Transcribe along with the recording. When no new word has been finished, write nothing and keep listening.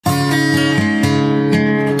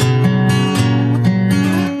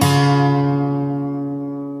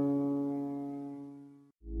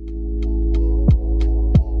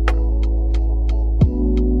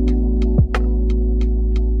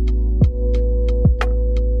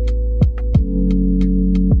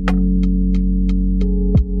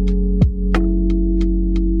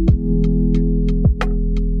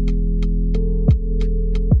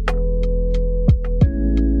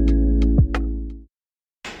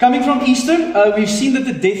Coming from Easter, we've seen that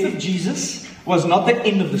the death of Jesus was not the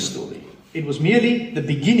end of the story. It was merely the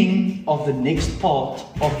beginning of the next part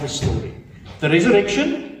of the story. The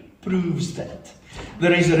resurrection proves that. The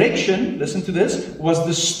resurrection, listen to this, was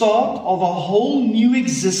the start of a whole new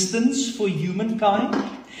existence for humankind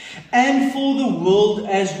and for the world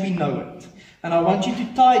as we know it. And I want you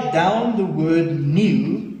to tie down the word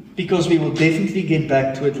new, because we will definitely get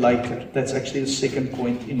back to it later. That's actually the second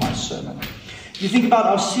point in my sermon. You think about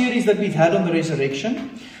our series that we've had on the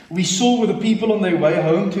resurrection. We saw with the people on their way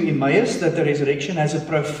home to Emmaus that the resurrection has a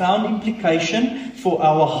profound implication for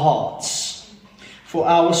our hearts, for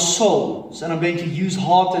our souls. And I'm going to use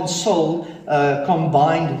heart and soul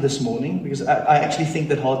combined this morning, because I actually think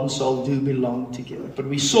that heart and soul do belong together. But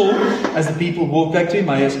we saw, as the people walked back to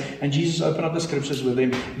Emmaus and Jesus opened up the scriptures with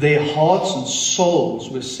them, their hearts and souls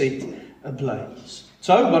were set ablaze.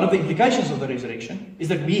 So one of the implications of the resurrection is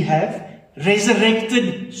that we have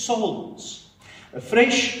resurrected souls. A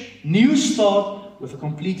fresh, new start with a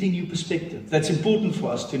completely new perspective. That's important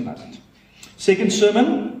for us to note. Second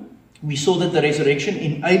sermon, we saw that the resurrection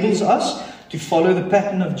enables us to follow the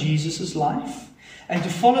pattern of Jesus' life, and to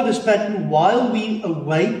follow this pattern while we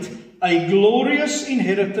await a glorious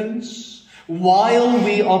inheritance, while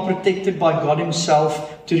we are protected by God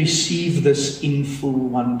Himself to receive this in full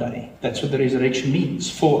one day. That's what the resurrection means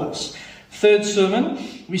for us. Third sermon,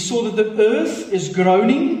 we saw that the earth is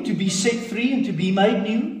groaning to be set free and to be made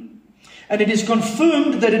new. And it is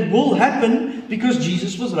confirmed that it will happen because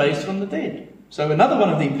Jesus was raised from the dead. So another one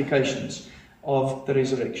of the implications of the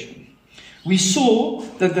resurrection. We saw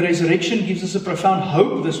that the resurrection gives us a profound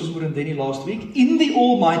hope. This was Murendeni last week. In the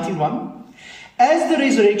Almighty One. As the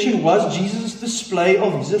resurrection was Jesus' display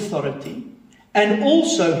of His authority. And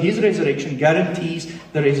also His resurrection guarantees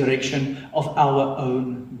the resurrection of our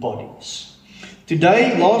own bodies.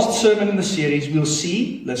 Today, last sermon in the series, we'll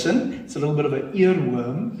see, listen, it's a little bit of an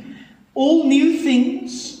earworm. All new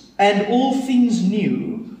things and all things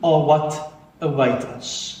new are what await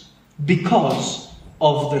us because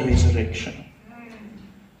of the resurrection.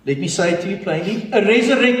 Let me say it to you plainly, a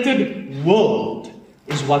resurrected world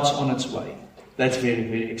is what's on its way. That's very,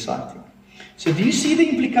 very exciting. So do you see the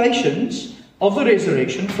implications of the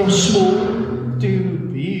resurrection from small to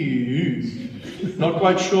big? Not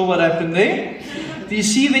quite sure what happened there. Do you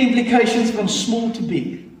see the implications from small to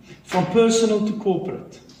big? From personal to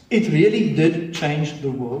corporate? It really did change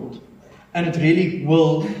the world. And it really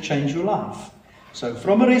will change your life. So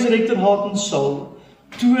from a resurrected heart and soul,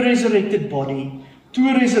 to a resurrected body, to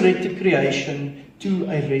a resurrected creation, to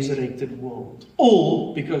a resurrected world.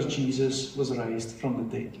 All because Jesus was raised from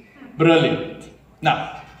the dead. Brilliant.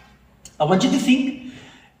 Now, I want you to think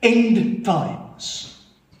end times.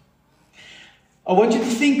 I want you to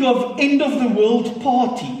think of end of the world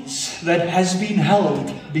parties that have been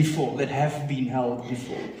held before.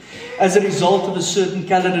 As a result of a certain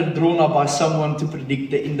calendar drawn up by someone to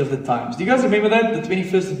predict the end of the times. Do you guys remember that? The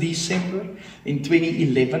 21st of December in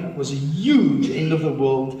 2011 was a huge end of the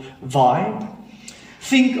world vibe.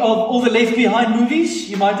 Think of all the Left Behind movies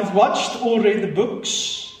you might have watched or read the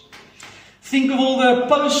books. Think of all the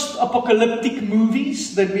post-apocalyptic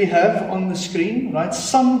movies that we have on the screen, right?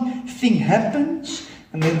 Something happens,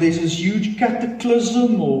 and then there's this huge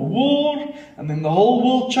cataclysm or war, and then the whole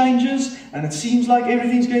world changes, and it seems like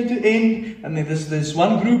everything's going to end, and then there's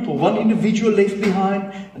one group or one individual left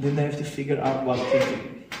behind, and then they have to figure out what to do.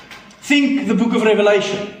 Think the book of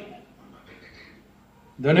Revelation.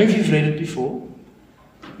 Don't know if you've read it before.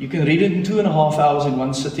 You can read it in 2.5 hours in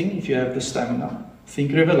one sitting if you have the stamina.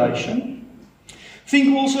 Think Revelation.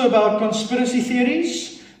 Think also about conspiracy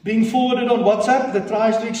theories being forwarded on WhatsApp that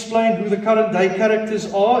tries to explain who the current day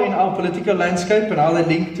characters are in our political landscape and how they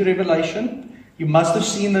link to Revelation. You must have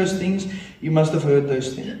seen those things. You must have heard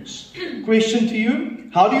those things. Question to you,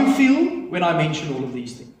 how do you feel when I mention all of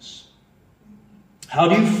these things? How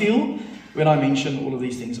do you feel when I mention all of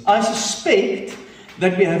these things? I suspect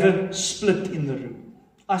that we have a split in the room.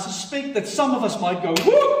 I suspect that some of us might go,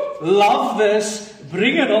 whoo, love this,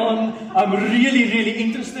 bring it on, I'm really, really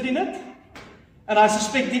interested in it. And I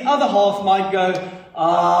suspect the other half might go,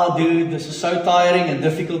 dude, this is so tiring and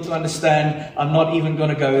difficult to understand, I'm not even going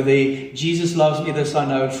to go there. Jesus loves me, this I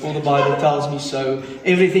know, for the Bible tells me so.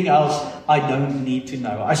 Everything else, I don't need to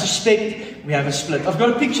know. I suspect we have a split. I've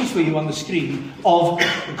got a picture for you on the screen of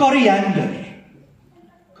coriander.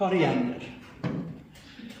 Coriander.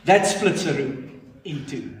 That splits a room in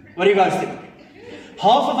two. What do you guys think?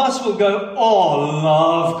 Half of us will go, oh,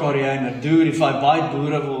 love coriander. Dude, if I buy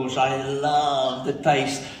boerewors, I love the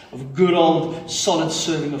taste of good old solid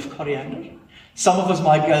serving of coriander. Some of us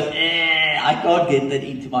might go, I can't get that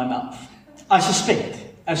into my mouth. I suspect,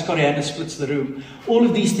 as Coriander splits the room. All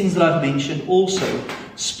of these things that I've mentioned also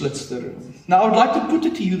splits the room. Now, I would like to put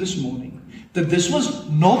it to you this morning that this was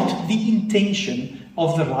not the intention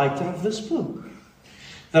of the writer of this book.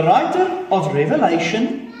 The writer of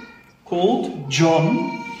Revelation, called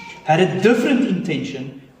John, had a different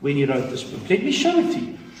intention when he wrote this book. Let me show it to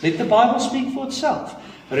you. Let the Bible speak for itself.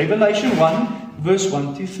 Revelation 1, verse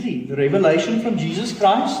 1 to 3. The revelation from Jesus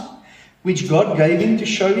Christ, which God gave him to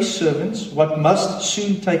show his servants what must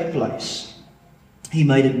soon take place. He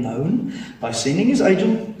made it known by sending his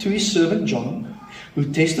angel to his servant John,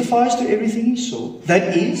 who testifies to everything he saw.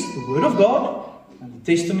 That is, the word of God and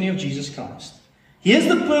the testimony of Jesus Christ. Here's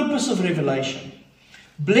the purpose of Revelation.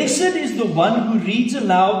 Blessed is the one who reads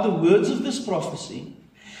aloud the words of this prophecy,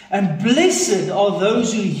 and blessed are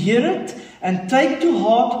those who hear it and take to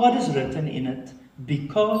heart what is written in it,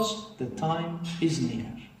 because the time is near.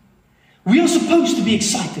 We are supposed to be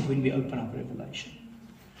excited when we open up Revelation.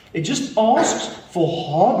 It just asks for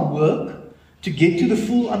hard work to get to the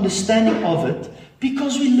full understanding of it,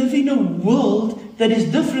 because we live in a world that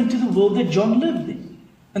is different to the world that John lived in.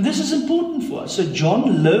 And this is important for us. So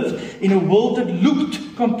John lived in a world that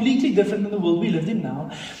looked completely different than the world we lived in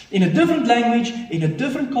now, in a different language, in a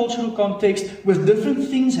different cultural context, with different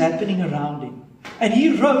things happening around him. And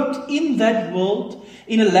he wrote in that world,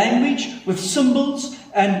 in a language with symbols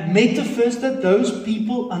and metaphors that those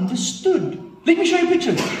people understood. Let me show you a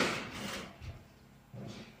picture.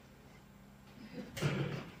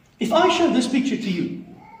 If I show this picture to you,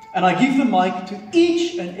 and I give the mic to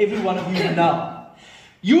each and every one of you now,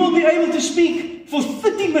 you will be able to speak for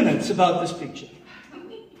 30 minutes about this picture.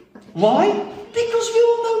 Why? Because we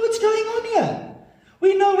all know what's going on here.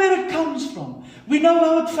 We know where it comes from. We know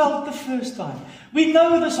how it felt the first time. We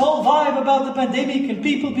know this whole vibe about the pandemic and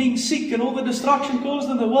people being sick and all the destruction caused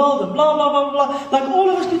in the world and blah, blah, blah, blah. Like all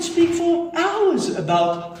of us could speak for hours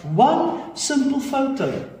about one simple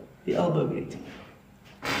photo, the elbow greeting.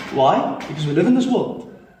 Why? Because we live in this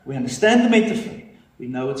world. We understand the metaphor. We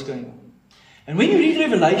know what's going on. And when you read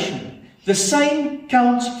Revelation, the same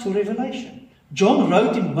counts for Revelation. John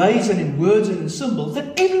wrote in ways and in words and in symbols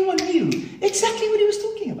that everyone knew exactly what he was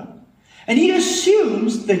talking about. And he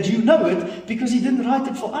assumes that you know it because he didn't write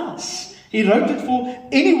it for us. He wrote it for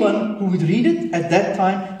anyone who would read it at that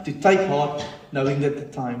time to take heart, knowing that the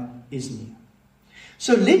time is near.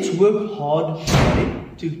 So let's work hard today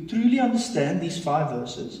to truly understand these 5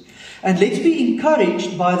 verses. And let's be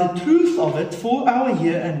encouraged by the truth of it for our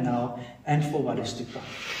here and now and for what is to come.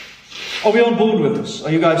 Are we on board with this?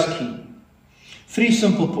 Are you guys keen? 3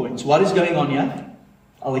 simple points. What is going on here?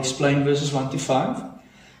 I'll explain verses 1 to 5.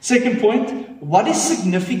 Second point, what is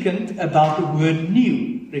significant about the word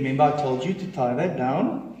new? Remember, I told you to tie that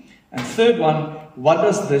down. And third one, what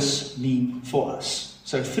does this mean for us?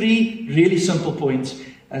 So 3 really simple points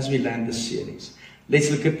as we land this series.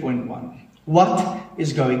 Let's look at point 1. What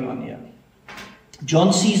is going on here?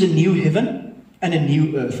 John sees a new heaven and a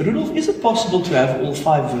new earth. Rudolph, is it possible to have all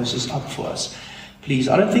 5 verses up for us? Please,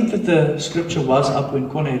 I don't think that the scripture was up when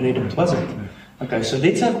Connie read it, was it? Okay, so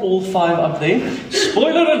let's have all 5 up there.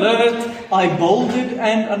 Spoiler alert, I bolded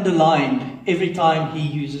and underlined every time he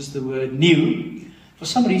uses the word new. For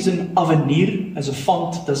some reason, Avenir as a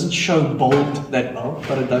font doesn't show bold that well,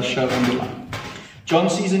 but it does show underline. John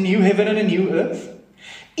sees a new heaven and a new earth.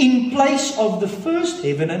 In place of the first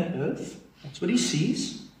heaven and earth, that's what he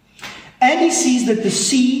sees. And he sees that the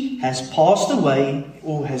sea has passed away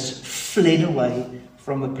or has fled away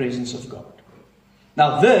from the presence of God.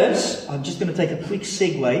 Now this, I'm just going to take a quick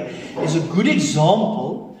segue, is a good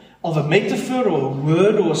example of a metaphor or a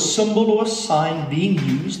word or a symbol or a sign being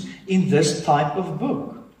used in this type of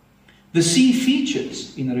book. The sea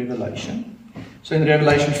features in Revelation. So in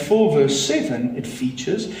Revelation 4 verse 7 it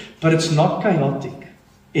features, but it's not chaotic.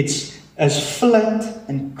 It's as flat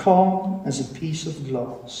and calm as a piece of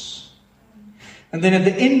glass. And then at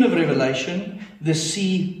the end of Revelation, the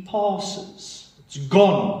sea passes. It's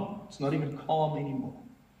gone. It's not even calm anymore.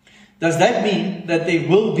 Does that mean that there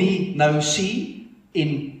will be no sea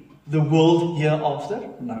in the world hereafter?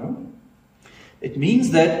 No. It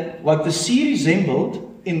means that what the sea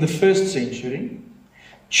resembled in the first century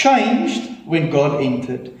changed when God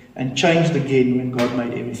entered and changed again when God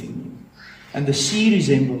made everything new. And the sea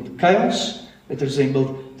resembled chaos. It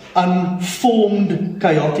resembled unformed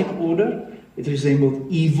chaotic order. It resembled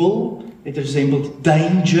evil. It resembled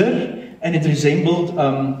danger. And it resembled,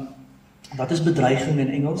 what is bedreiging in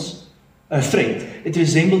Engels? A threat. It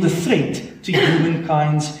resembled a threat to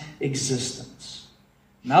humankind's existence.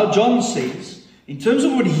 Now John says, in terms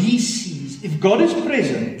of what he sees, if God is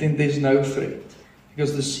present, then there's no threat.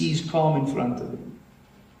 Because the sea is calm in front of him.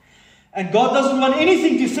 And God doesn't want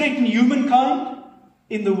anything to threaten humankind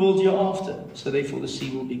in the world hereafter. So therefore the sea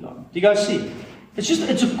will be gone. Do you guys see it?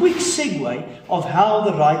 It's a quick segue of how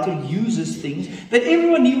the writer uses things that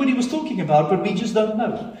everyone knew what he was talking about, but we just don't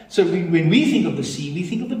know. So when we think of the sea, we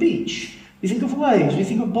think of the beach. We think of waves, we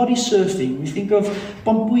think of body surfing, we think of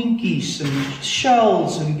pompoenkies and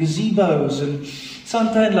shells and gazebos and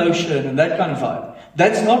suntan lotion and that kind of vibe.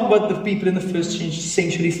 That's not what the people in the first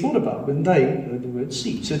century thought about when they heard the word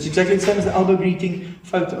sea. So it's exactly the same as the elbow greeting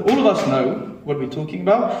photo. All of us know what we're talking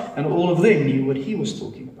about, and all of them knew what he was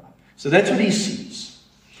talking about. So that's what he sees.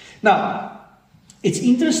 Now, it's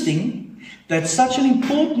interesting that such an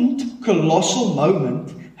important, colossal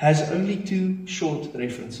moment has only 2 short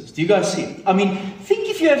references. Do you guys see it? I mean, think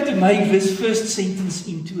if you have to make this first sentence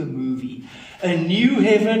into a movie. A new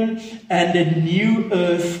heaven and a new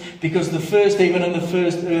earth, because the first heaven and the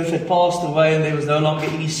first earth had passed away and there was no longer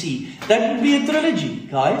any sea. That would be a trilogy,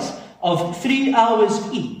 guys, of 3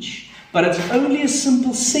 hours each. But it's only a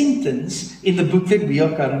simple sentence in the book that we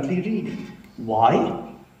are currently reading.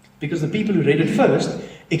 Why? Because the people who read it first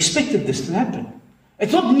expected this to happen.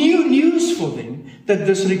 It's not new news for them that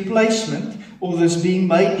this replacement or this being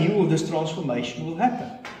made new or this transformation will happen.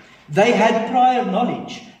 They had prior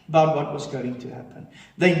knowledge about what was going to happen.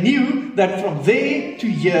 They knew that from there to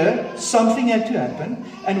here, something had to happen.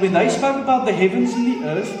 And when they spoke about the heavens and the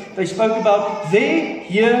earth, they spoke about there,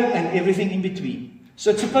 here, and everything in between. So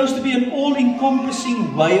it's supposed to be an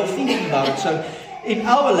all-encompassing way of thinking about it. So in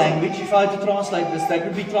our language, if I had to translate this, that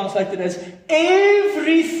would be translated as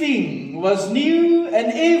everything was new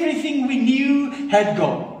and everything we knew had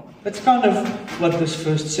gone. That's kind of what this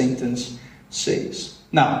first sentence says.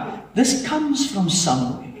 Now, this comes from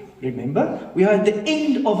somewhere. Remember, we are at the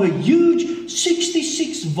end of a huge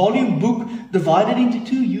 66-volume book divided into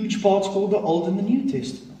 2 huge parts called the Old and the New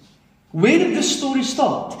Testament. Where did this story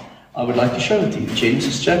start? I would like to show it to you.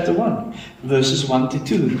 Genesis chapter 1, verses 1 to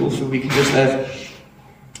 2. Also, we can just have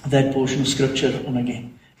that portion of scripture on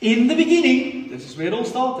again. In the beginning, this is where it all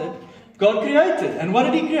started, God created. And what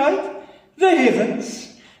did He create? The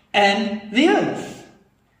heavens and the earth.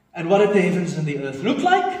 And what did the heavens and the earth look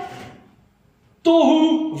like?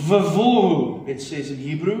 Tohu vavohu, it says in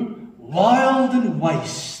Hebrew, wild and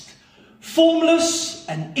waste, formless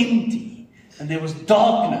and empty. And there was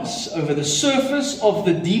darkness over the surface of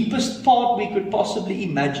the deepest part we could possibly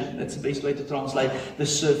imagine. That's the best way to translate the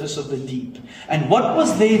surface of the deep. And what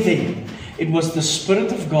was there then? It was the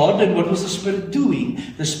Spirit of God. And what was the Spirit doing?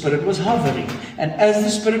 The Spirit was hovering. And as the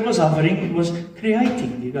Spirit was hovering, it was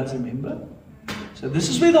creating. Do you guys remember? So this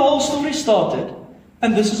is where the whole story started.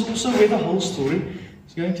 And this is also where the whole story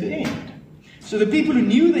is going to end. So the people who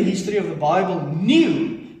knew the history of the Bible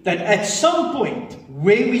knew that at some point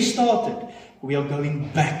where we started, we are going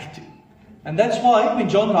back to. And that's why when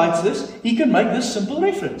John writes this, he can make this simple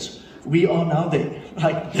reference. We are now there.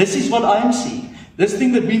 Like, this is what I am seeing. This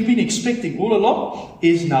thing that we've been expecting all along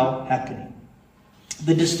is now happening.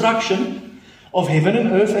 The destruction of heaven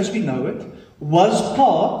and earth as we know it was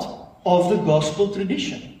part of the gospel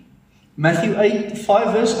tradition. Matthew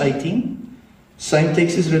 5 verse 18, same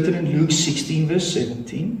text is written in Luke 16 verse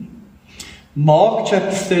 17. Mark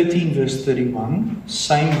chapter 13 verse 31,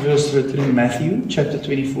 same verse written in Matthew chapter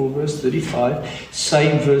 24 verse 35,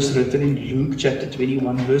 same verse written in Luke chapter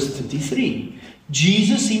 21 verse 33.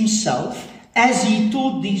 Jesus himself, as he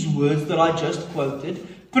taught these words that I just quoted,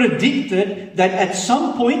 predicted that at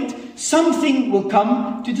some point something will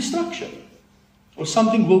come to destruction, or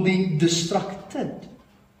something will be destructed.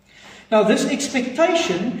 Now, this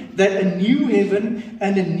expectation that a new heaven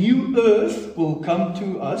and a new earth will come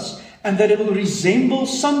to us and that it will resemble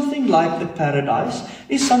something like the paradise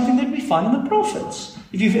is something that we find in the prophets.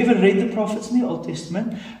 If you've ever read the prophets in the Old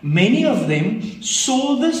Testament, many of them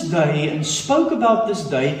saw this day and spoke about this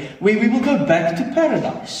day where we will go back to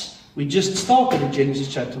paradise. We just started in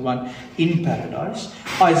Genesis chapter 1 in paradise.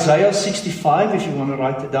 Isaiah 65, if you want to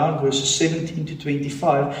write it down, verses 17 to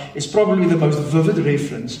 25, is probably the most vivid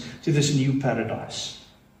reference to this new paradise.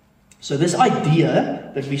 So this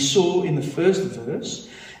idea that we saw in the first verse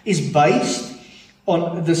is based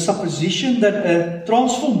on the supposition that a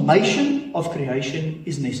transformation of creation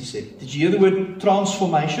is necessary. Did you hear the word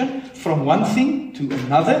transformation? From one thing to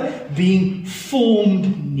another, being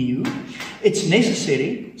formed new. It's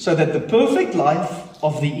necessary so that the perfect life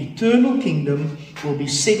of the eternal kingdom will be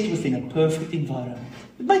set within a perfect environment.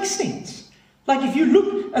 It makes sense. Like if you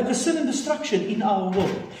look at the sin and destruction in our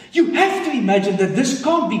world, you have to imagine that this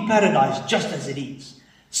can't be paradise just as it is.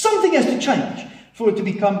 Something has to change for it to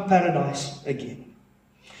become paradise again.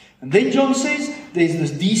 And then John says there's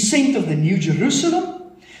this descent of the New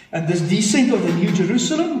Jerusalem. And this descent of the New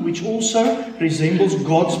Jerusalem, which also resembles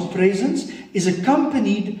God's presence, is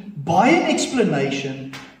accompanied by an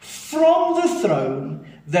explanation from the throne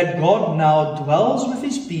that God now dwells with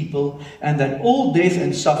His people and that all death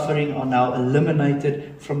and suffering are now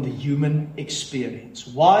eliminated from the human experience.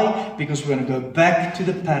 Why? Because we're going to go back to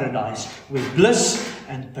the paradise where bliss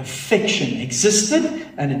and perfection existed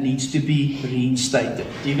and it needs to be reinstated.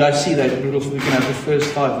 Do you guys see that? Rudolph, we can have the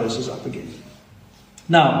first 5 verses up again.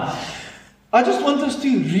 Now, I just want us to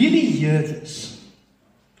really hear this.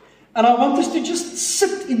 And I want us to just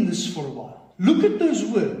sit in this for a while. Look at those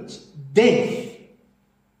words. Death.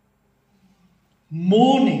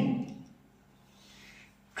 Mourning,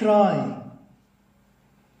 crying,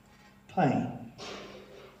 pain.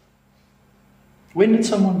 When did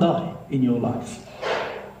someone die in your life?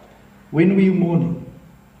 When were you mourning?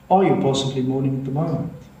 Are you possibly mourning at the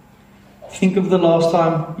moment? Think of the last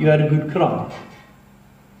time you had a good cry.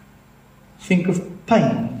 Think of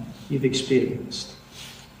pain you've experienced.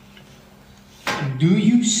 Do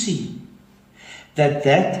you see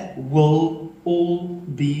that will all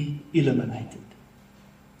be eliminated?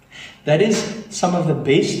 That is some of the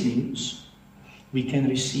best news we can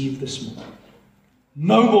receive this morning.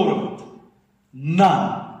 No more of it.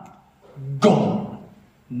 None. Gone.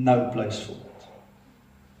 No place for it.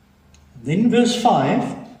 Then verse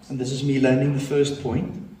 5, and this is me landing the first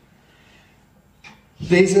point,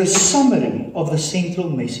 there's a summary of the central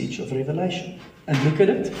message of Revelation. And look at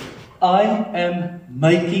it. I am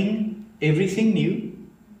making everything new.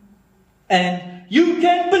 And you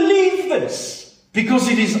can believe this. Because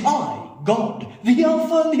it is I, God, the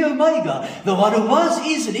Alpha and the Omega, the one who was,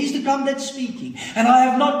 is, and is to come that's speaking. And I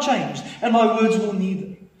have not changed, and my words will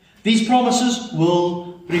neither. These promises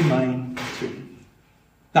will remain true.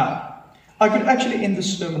 Now, I could actually end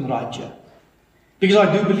this sermon right here. Because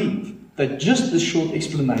I do believe that just this short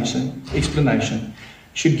explanation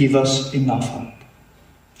should give us enough hope.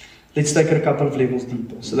 Let's take it a couple of levels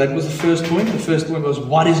deeper. So that was the first point. The first point was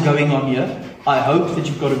what is going on here. I hope that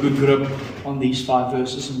you've got a good grip on these 5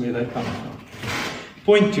 verses and where they come from.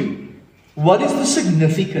 Point 2. What is the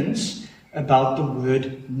significance about the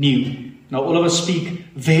word new? Now all of us speak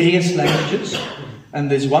various languages. And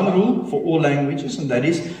there's one rule for all languages, and that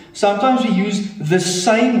is sometimes we use the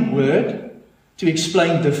same word to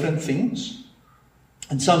explain different things.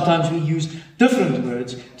 And sometimes we use different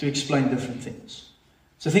words to explain different things.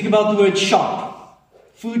 So think about the word shop.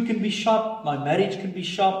 Food can be shop, my marriage can be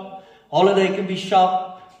shop, holiday can be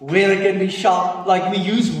shop, weather can be shop. Like we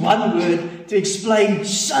use one word to explain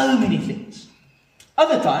so many things.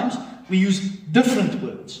 Other times we use different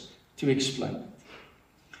words to explain it.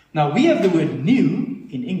 Now we have the word new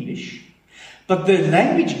in English, but the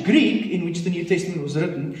language Greek in which the New Testament was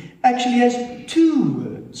written actually has 2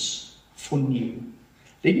 words for new.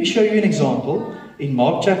 Let me show you an example in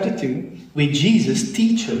Mark chapter 2 where Jesus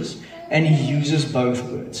teaches and He uses both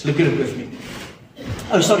words. Look at it with me.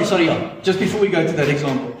 Oh, sorry. Just before we go to that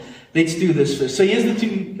example, let's do this first. So here's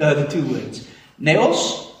the two words.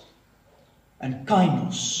 Neos and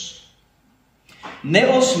kainos.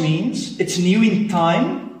 Neos means it's new in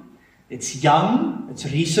time, it's young, it's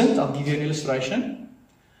recent. I'll give you an illustration.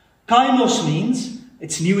 Kainos means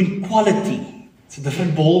it's new in quality. It's a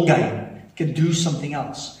different ball game. It can do something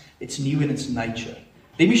else. It's new in its nature.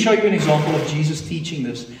 Let me show you an example of Jesus teaching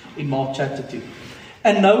this in Mark chapter 2.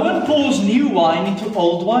 And no one pours new wine into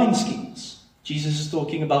old wineskins. Jesus is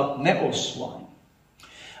talking about neos wine.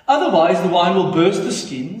 Otherwise, the wine will burst the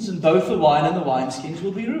skins, and both the wine and the wineskins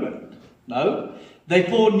will be ruined. No, they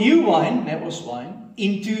pour new wine, neos wine,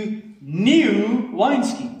 into new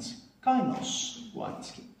wineskins, kainos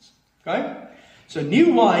wineskins. Okay? So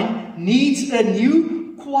new wine needs a new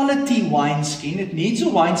quality wineskin. It needs a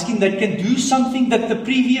wineskin that can do something that the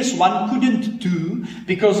previous one couldn't do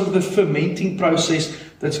because of the fermenting process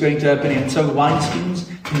that's going to happen. And so wineskins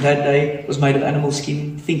in that day was made of animal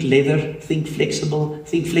skin. Think leather, think flexible,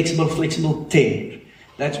 tear.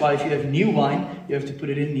 That's why if you have new wine, you have to put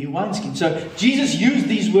it in new wineskin. So Jesus used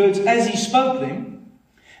these words as He spoke them.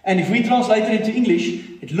 And if we translate it into English,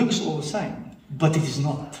 it looks all the same. But it is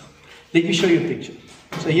not. Let me show you a picture.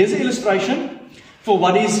 So here's an illustration for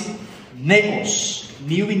what is neos,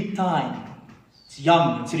 new in time. It's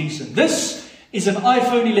young, it's recent. This is an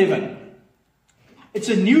iPhone 11. It's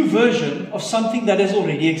a new version of something that has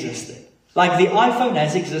already existed. Like the iPhone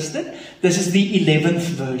has existed, this is the 11th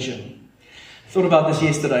version. I thought about this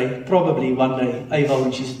yesterday. Probably one day, Ava,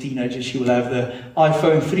 when she's a teenager, she will have the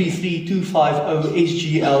iPhone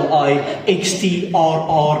 33250 SGLI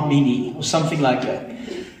XTRR Mini or something like that.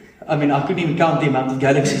 I mean, I couldn't even count the amount of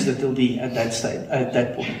galaxies that will be at that state, at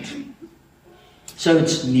that point. So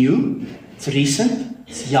it's new, it's recent,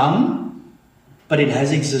 it's young, but it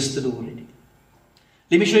has existed already.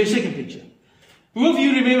 Let me show you a second picture. Who of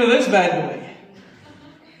you remember this bad boy?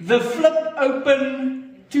 The flip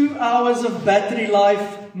open 2 hours of battery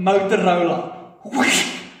life Motorola.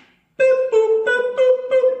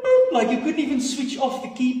 Like you couldn't even switch off the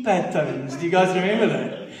keypad tones. Do you guys remember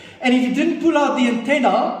that? And if you didn't pull out the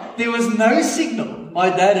antenna, there was no signal. My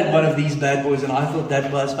dad had one of these bad boys, and I thought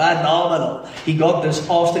that was phenomenal. He got this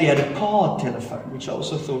after he had a car telephone, which I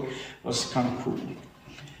also thought was kind of cool.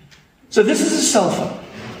 So this is a cell phone.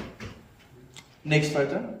 Next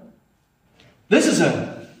photo. This is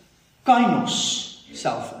a Kainos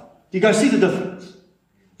cell phone. Do you guys see the difference?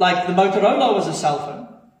 Like the Motorola was a cell phone.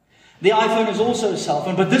 The iPhone is also a cell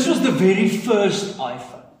phone, but this was the very first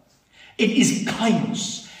iPhone. It is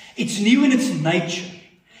Kainos. It's new in its nature.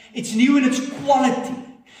 It's new in its quality.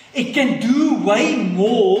 It can do way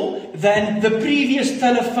more than the previous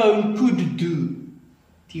telephone could do.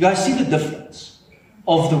 Do you guys see the difference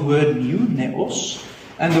of the word new, neos,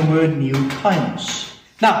 and the word new, kainos?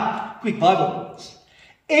 Now, quick Bible quiz.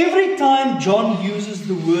 Every time John uses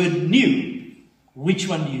the word new, which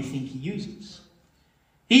one do you think he uses?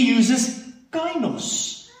 He uses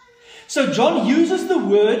kainos. So John uses the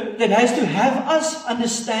word that has to have us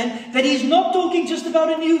understand that he's not talking just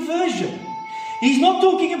about a new version. He's not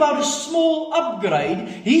talking about a small upgrade.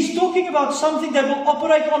 He's talking about something that will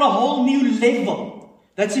operate on a whole new level.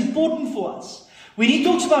 That's important for us. When he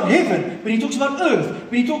talks about heaven, when he talks about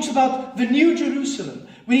earth, when he talks about the new Jerusalem,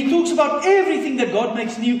 when he talks about everything that God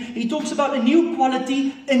makes new, he talks about a new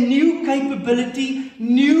quality, a new capability,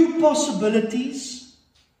 new possibilities.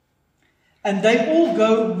 And they all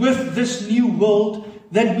go with this new world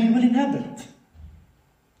that we will inhabit.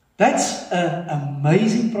 That's an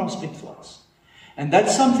amazing prospect for us. And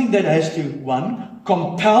that's something that has to, one,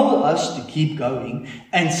 compel us to keep going.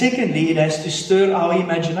 And secondly, it has to stir our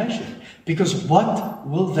imagination. Because what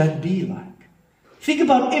will that be like? Think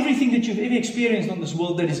about everything that you've ever experienced on this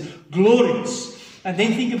world that is glorious. And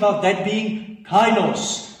then think about that being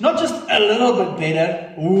kainos. Not just a little bit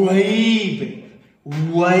better, way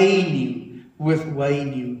better, way new. With way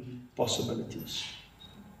new possibilities.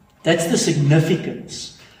 That's the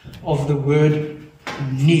significance of the word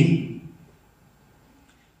new.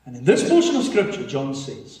 And in this portion of Scripture, John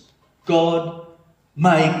says, God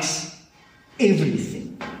makes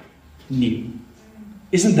everything new.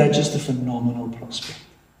 Isn't that just a phenomenal prospect?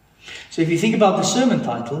 So if you think about the sermon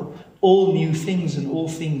title, All New Things and All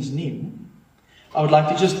Things New, I would like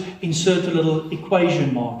to just insert a little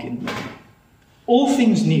equation mark in there. All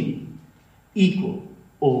things new equal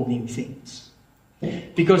all new things.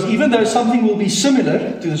 Because even though something will be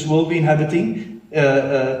similar to this world we're inhabiting,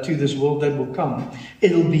 to this world that will come,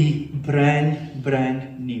 it'll be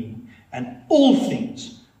brand new. And all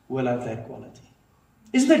things will have that quality.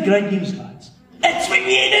 Isn't that great news, guys? That's when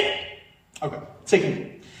we end it. Okay,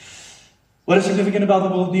 secondly, what is significant about the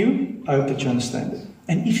world new? I hope that you understand it.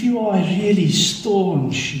 And if you are a really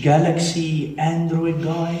staunch Galaxy Android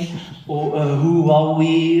guy, or a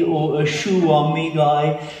Huawei, or a Xiaomi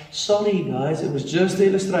guy, sorry guys, it was just the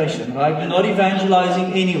illustration, right? We're not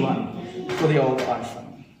evangelizing anyone for the old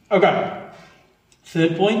iPhone. Okay,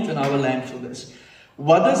 third point, and I will land for this.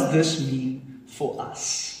 What does this mean for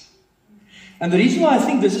us? And the reason why I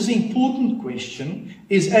think this is an important question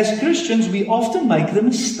is, as Christians, we often make the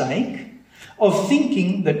mistake of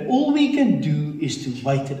thinking that all we can do is to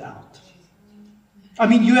wait it out. I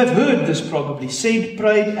mean, you have heard this probably, said,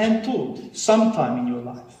 prayed, and taught sometime in your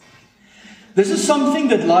life. This is something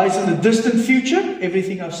that lies in the distant future,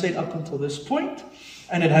 everything I've said up until this point,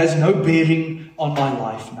 and it has no bearing on my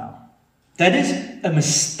life now. That is a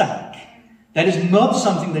mistake. That is not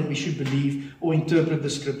something that we should believe or interpret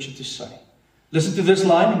the Scripture to say. Listen to this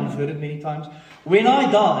line, and you've heard it many times. When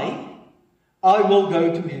I die, I will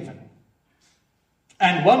go to heaven.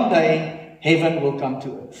 And one day, heaven will come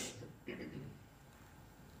to earth.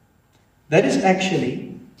 That is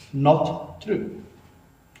actually not true.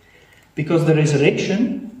 Because the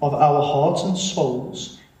resurrection of our hearts and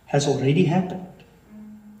souls has already happened.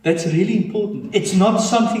 That's really important. It's not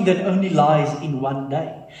something that only lies in one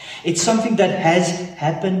day. It's something that has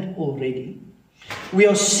happened already. We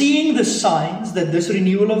are seeing the signs that this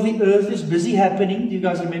renewal of the earth is busy happening. Do you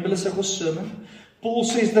guys remember Lesakos' sermon? Paul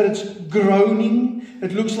says that it's groaning.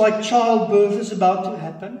 It looks like childbirth is about to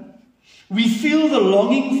happen. We feel the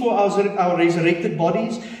longing for our resurrected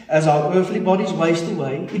bodies as our earthly bodies waste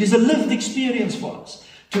away. It is a lived experience for us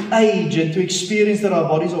to age and to experience that our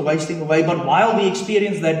bodies are wasting away. But while we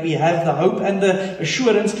experience that, we have the hope and the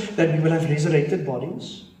assurance that we will have resurrected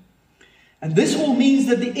bodies. And this all means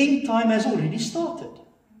that the end time has already started.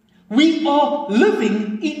 We are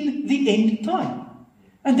living in the end time.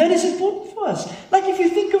 And that is important for us. Like if you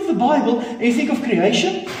think of the Bible, and you think of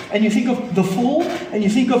creation, and you think of the fall, and you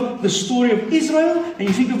think of the story of Israel, and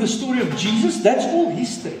you think of the story of Jesus, that's all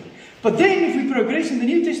history. But then if we progress in the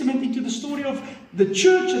New Testament into the story of the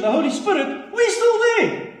church and the Holy Spirit, we're still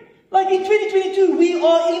there. Like in 2022, we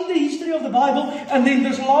are in the history of the Bible, and then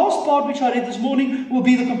this last part which I read this morning will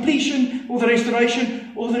be the completion, or the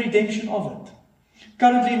restoration, or the redemption of it.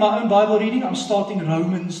 Currently in my own Bible reading, I'm starting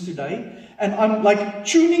Romans today, and I'm like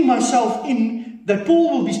tuning myself in that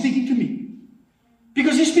Paul will be speaking to me.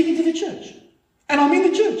 Because he's speaking to the church. And I'm in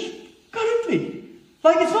the church, currently.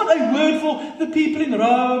 Like it's not a word for the people in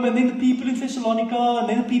Rome, and then the people in Thessalonica, and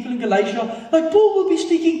then the people in Galatia. Like Paul will be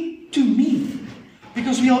speaking to me.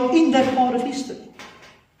 Because we are in that part of history.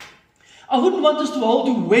 I wouldn't want us to hold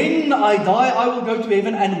to when I die, I will go to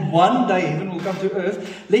heaven, and one day heaven will come to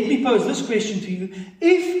earth. Let me pose this question to you.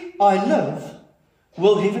 If I live,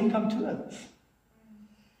 will heaven come to earth?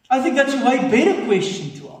 I think that's a way better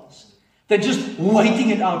question to ask than just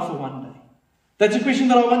waiting it out for one day. That's a question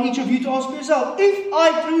that I want each of you to ask yourself. If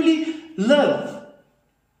I truly live,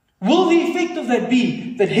 will the effect of that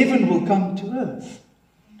be that heaven will come to earth?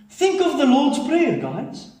 Think of the Lord's Prayer,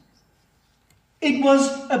 guys. It was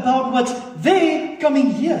about what's there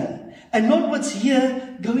coming here, and not what's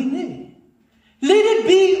here going there. Let it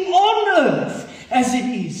be on earth as it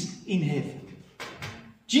is in heaven.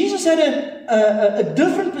 Jesus had a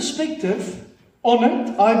different perspective on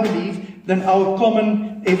it, I believe, than our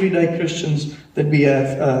common everyday Christians that we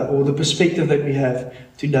have, or the perspective that we have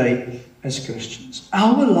today as Christians.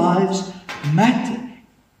 Our lives matter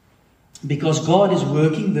because God is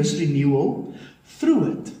working this renewal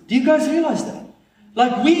through it. Do you guys realize that?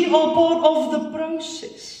 Like we are part of the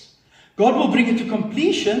process. God will bring it to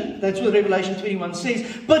completion. That's what Revelation 21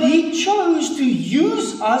 says. But He chose to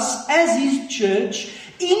use us as His church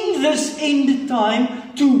in this end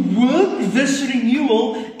time to work this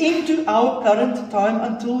renewal into our current time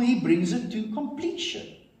until He brings it to completion.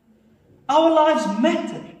 Our lives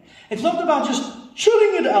matter. It's not about just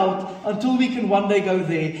chilling it out until we can one day go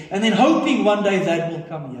there and then hoping one day that will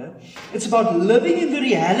come here. It's about living in the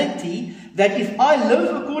reality that if I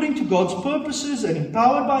live according to God's purposes and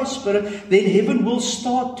empowered by His Spirit, then heaven will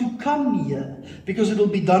start to come here because it will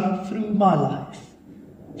be done through my life.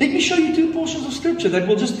 Let me show you two portions of Scripture that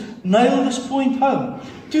will just nail this point home.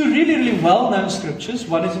 Two really, really well-known Scriptures.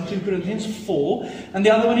 One is in 2 Corinthians 4 and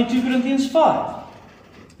the other one in 2 Corinthians 5.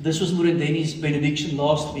 This was Murendeni's benediction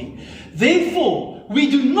last week. Therefore, we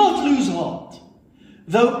do not lose heart.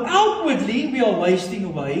 Though outwardly we are wasting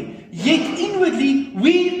away, yet inwardly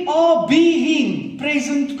we are being,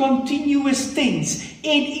 present continuous tense.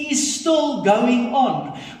 It is still going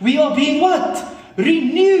on. We are being what?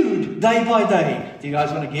 Renewed day by day. Do you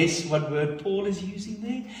guys want to guess what word Paul is using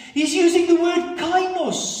there? He's using the word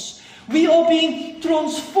kainos. We are being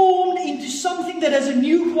transformed into something that has a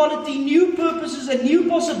new quality, new purposes, and new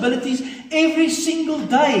possibilities every single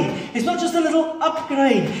day. It's not just a little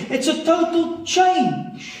upgrade. It's a total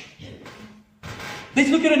change. Let's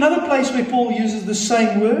look at another place where Paul uses the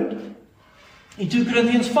same word. In 2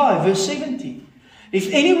 Corinthians 5, verse 17.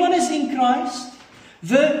 If anyone is in Christ,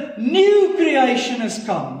 the new creation has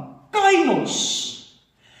come. Kainos.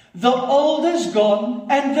 The old is gone,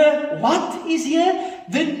 and the what is here?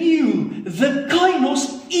 The new, the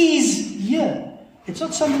kainos is here. It's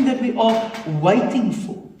not something that we are waiting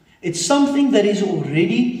for. It's something that is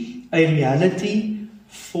already a reality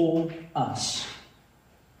for us.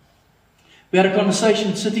 We had a conversation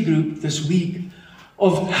at Citigroup this week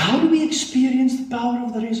of how do we experience the power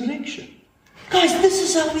of the resurrection? Guys, this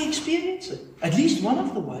is how we experience it. At least one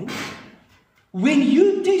of the ways. When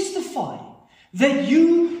you testify that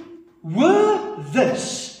you were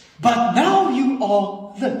this, but now you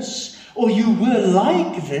are this. Or you were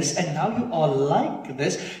like this, and now you are like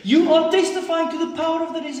this. You are testifying to the power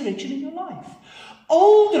of the resurrection in your life.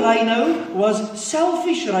 Old Rhino was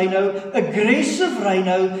selfish Rhino, aggressive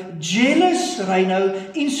Rhino, jealous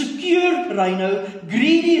Rhino, insecure Rhino,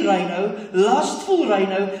 greedy Rhino, lustful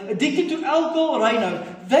Rhino, addicted to alcohol Rhino.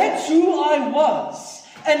 That's who I was.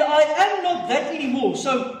 And I am not that anymore.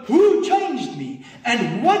 So who changed me?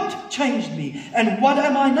 And what changed me? And what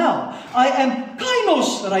am I now? I am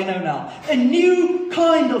kainos Rhino now. A new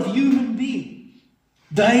kind of human being.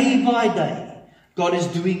 Day by day, God is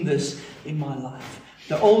doing this in my life.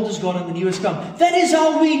 The old is gone and the new has come. That is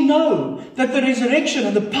how we know that the resurrection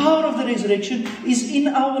and the power of the resurrection is in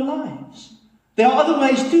our lives. There are other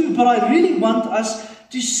ways too, but I really want us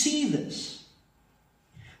to see this.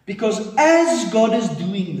 Because as God is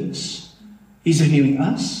doing this, He's renewing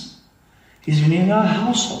us. He's renewing our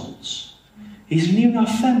households. He's renewing our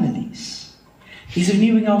families. He's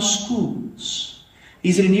renewing our schools.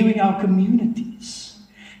 He's renewing our communities.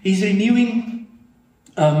 He's renewing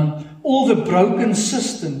all the broken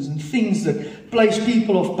systems and things that place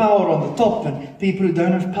people of power on the top and people who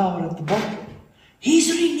don't have power at the bottom. He's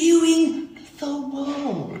renewing the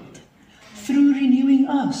world through renewing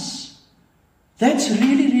us. That's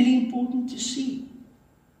really, really important to see.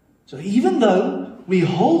 So even though we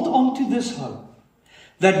hold on to this hope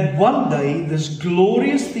that one day this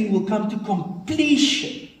glorious thing will come to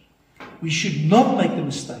completion, we should not make the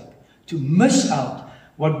mistake to miss out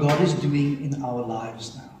what God is doing in our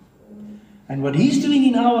lives now. And what He's doing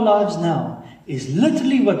in our lives now is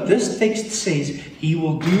literally what this text says He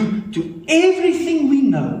will do to everything we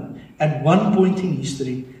know at one point in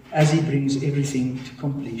history as He brings everything to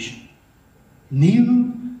completion.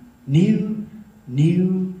 New, new,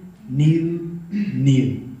 new, new,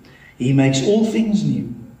 new. He makes all things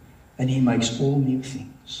new, and He makes all new things.